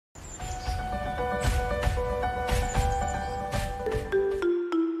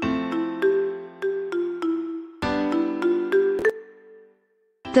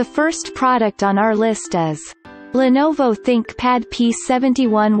The first product on our list is Lenovo ThinkPad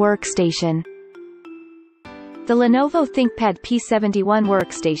P71 Workstation. The Lenovo ThinkPad P71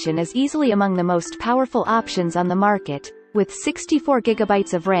 Workstation is easily among the most powerful options on the market, with 64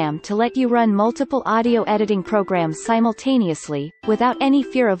 GB of RAM to let you run multiple audio editing programs simultaneously, without any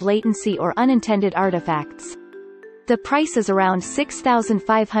fear of latency or unintended artifacts. The price is around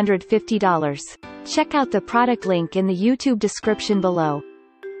 $6,550. Check out the product link in the YouTube description below.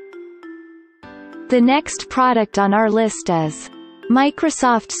 The next product on our list is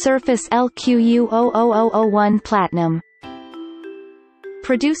Microsoft Surface LQ-U00001 Platinum.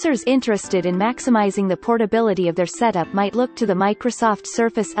 Producers interested in maximizing the portability of their setup might look to the Microsoft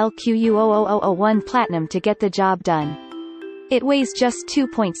Surface LQ-U00001 Platinum to get the job done. It weighs just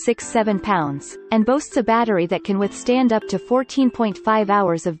 2.67 pounds, and boasts a battery that can withstand up to 14.5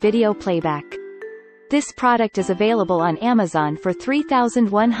 hours of video playback. This product is available on Amazon for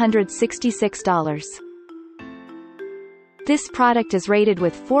 $3,166. This product is rated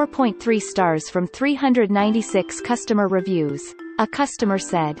with 4.3 stars from 396 customer reviews. A customer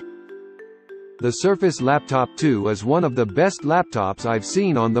said, "The Surface Laptop 2 is one of the best laptops I've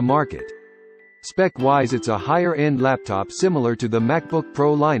seen on the market. Spec-wise it's a higher-end laptop similar to the MacBook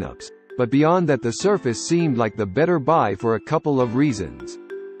Pro lineups, but beyond that the Surface seemed like the better buy for a couple of reasons.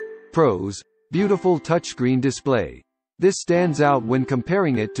 Pros: beautiful touchscreen display. This stands out when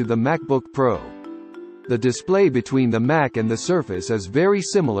comparing it to the MacBook Pro. The display between the Mac and the Surface is very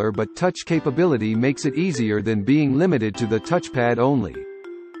similar, but touch capability makes it easier than being limited to the touchpad only.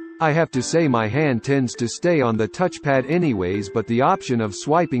 I have to say my hand tends to stay on the touchpad anyways, but the option of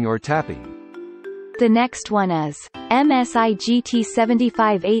swiping or tapping." The next one is Msi Gt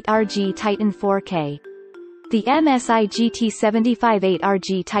 758RG Titan 4K. The Msi Gt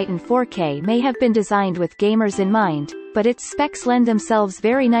 758RG Titan 4K may have been designed with gamers in mind, but its specs lend themselves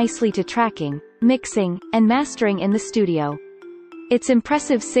very nicely to tracking, mixing, and mastering in the studio. Its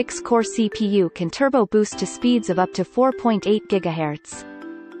impressive 6-core CPU can turbo boost to speeds of up to 4.8 GHz.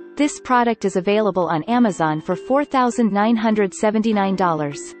 This product is available on Amazon for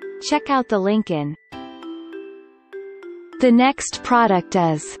 $4,979. Check out the link in. The next product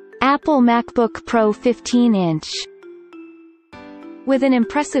is Apple MacBook Pro 15-inch. With an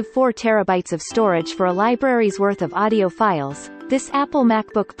impressive 4 TB of storage for a library's worth of audio files, this Apple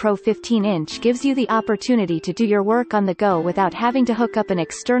MacBook Pro 15-inch gives you the opportunity to do your work on the go without having to hook up an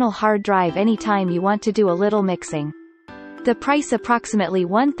external hard drive anytime you want to do a little mixing. The price approximately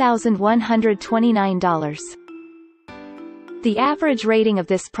 $1,129. The average rating of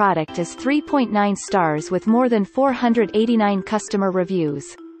this product is 3.9 stars with more than 489 customer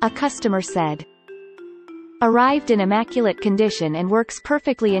reviews. A customer said, "Arrived in immaculate condition and works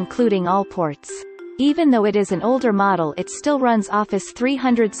perfectly including all ports. Even though it is an older model it still runs Office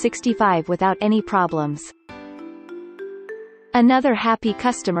 365 without any problems." Another happy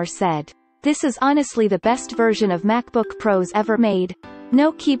customer said, "This is honestly the best version of MacBook Pros ever made.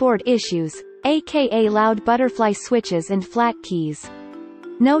 No keyboard issues, aka loud butterfly switches and flat keys.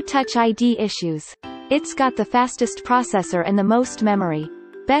 No Touch ID issues. It's got the fastest processor and the most memory.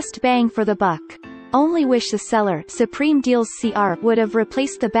 Best bang for the buck. Only wish the seller, Supreme Deals CR, would have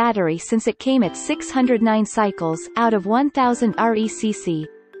replaced the battery since it came at 609 cycles, out of 1000 RECC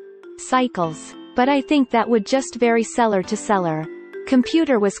cycles. But I think that would just vary seller to seller.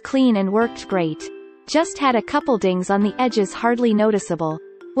 Computer was clean and worked great. Just had a couple dings on the edges hardly noticeable.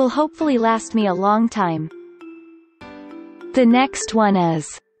 Will hopefully last me a long time." The next one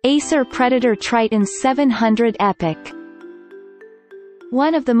is Acer Predator Triton 700 Epic.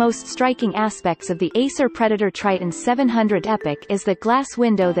 One of the most striking aspects of the Acer Predator Triton 700 Epic is the glass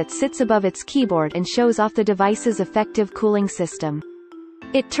window that sits above its keyboard and shows off the device's effective cooling system.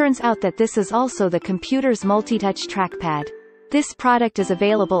 It turns out that this is also the computer's multi-touch trackpad. This product is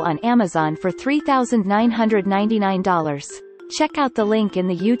available on Amazon for $3,999. Check out the link in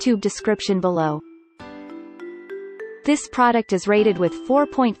the YouTube description below. This product is rated with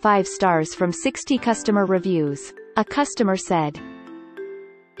 4.5 stars from 60 customer reviews. A customer said,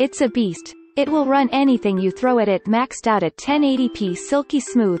 "It's a beast. It will run anything you throw at it, maxed out at 1080p silky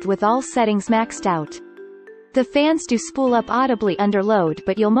smooth with all settings maxed out. The fans do spool up audibly under load,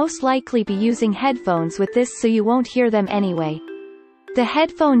 but you'll most likely be using headphones with this so you won't hear them anyway. The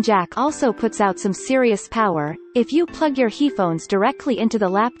headphone jack also puts out some serious power. If you plug your headphones directly into the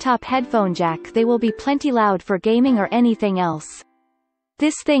laptop headphone jack they will be plenty loud for gaming or anything else.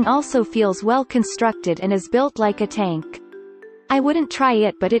 This thing also feels well constructed and is built like a tank. I wouldn't try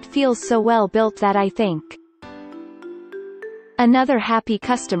it but it feels so well built that I think." Another happy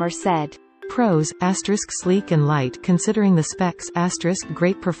customer said, Pros, sleek and light considering the specs,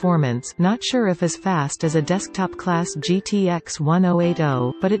 great performance, not sure if as fast as a desktop-class GTX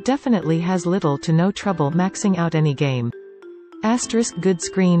 1080, but it definitely has little to no trouble maxing out any game. Good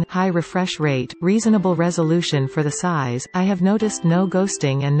screen, high refresh rate, reasonable resolution for the size, I have noticed no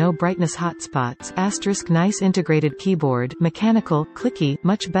ghosting and no brightness hotspots. Nice integrated keyboard, mechanical, clicky,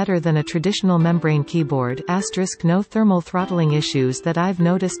 much better than a traditional membrane keyboard. No thermal throttling issues that I've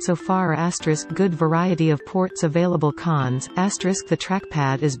noticed so far. Good variety of ports available. Cons, the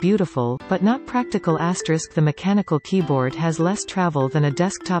trackpad is beautiful, but not practical. The mechanical keyboard has less travel than a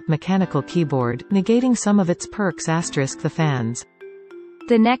desktop mechanical keyboard, negating some of its perks. The fans.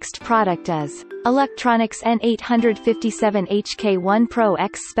 The next product is Eluktronics N857HK1 Pro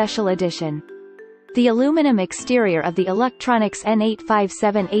X Special Edition. The aluminum exterior of the Eluktronics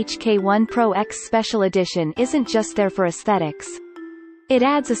N857HK1 Pro X Special Edition isn't just there for aesthetics. It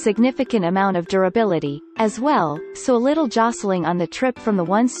adds a significant amount of durability, as well, so a little jostling on the trip from the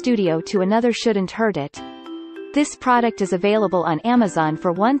one studio to another shouldn't hurt it. This product is available on Amazon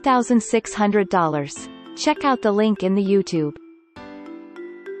for $1,600. Check out the link in the YouTube.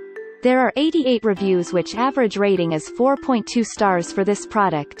 There are 88 reviews which average rating is 4.2 stars for this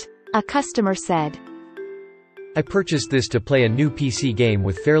product. A customer said, I purchased this to play a new PC game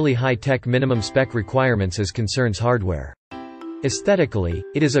with fairly high-tech minimum spec requirements as concerns hardware. Aesthetically,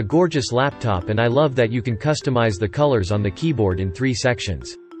 it is a gorgeous laptop and I love that you can customize the colors on the keyboard in 3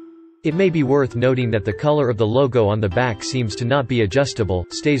 sections. It may be worth noting that the color of the logo on the back seems to not be adjustable,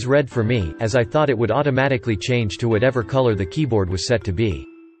 stays red for me, as I thought it would automatically change to whatever color the keyboard was set to be.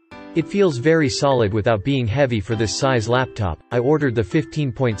 It feels very solid without being heavy for this size laptop. I ordered the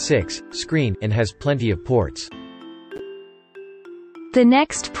 15.6 screen and has plenty of ports. The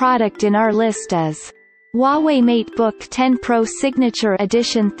next product in our list is Huawei MateBook 10 Pro Signature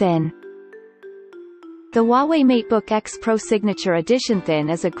Edition Thin. The Huawei MateBook X Pro Signature Edition Thin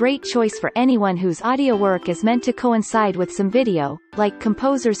is a great choice for anyone whose audio work is meant to coincide with some video, like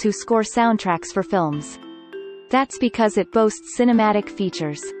composers who score soundtracks for films. That's because it boasts cinematic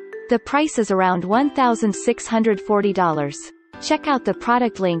features. The price is around $1,640. Check out the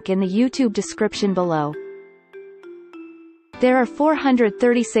product link in the YouTube description below. There are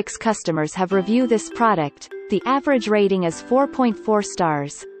 436 customers have reviewed this product. The average rating is 4.4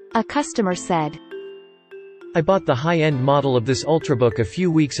 stars. A customer said, I bought the high-end model of this Ultrabook a few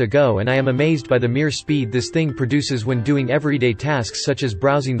weeks ago and I am amazed by the mere speed this thing produces when doing everyday tasks such as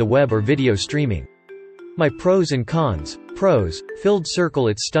browsing the web or video streaming. My pros and cons. Pros, filled circle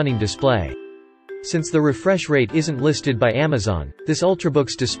its stunning display. Since the refresh rate isn't listed by Amazon, this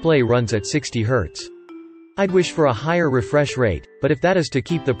Ultrabook's display runs at 60 Hz. I'd wish for a higher refresh rate, but if that is to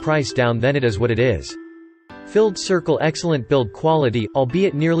keep the price down then it is what it is. Filled circle excellent build quality,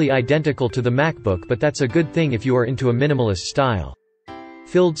 albeit nearly identical to the MacBook, but that's a good thing if you are into a minimalist style.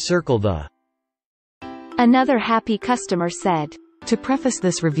 Filled circle Another happy customer said, to preface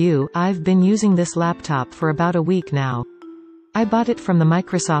this review, I've been using this laptop for about a week now. I bought it from the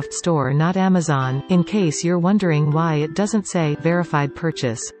Microsoft Store, not Amazon, in case you're wondering why it doesn't say verified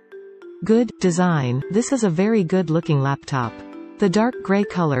purchase. Good design. This is a very good looking laptop. The dark gray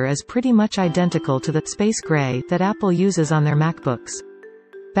color is pretty much identical to the space gray that Apple uses on their MacBooks.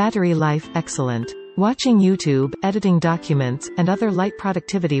 Battery life excellent. Watching YouTube, editing documents, and other light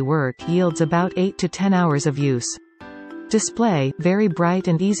productivity work yields about 8 to 10 hours of use. Display, very bright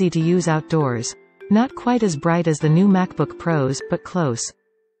and easy to use outdoors. Not quite as bright as the new MacBook Pros, but close.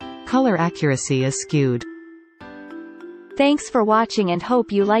 Color accuracy is skewed. Thanks for watching and hope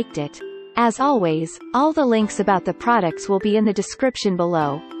you liked it. As always, all the links about the products will be in the description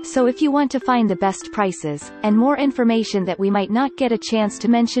below, so if you want to find the best prices, and more information that we might not get a chance to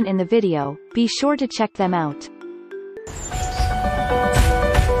mention in the video, be sure to check them out.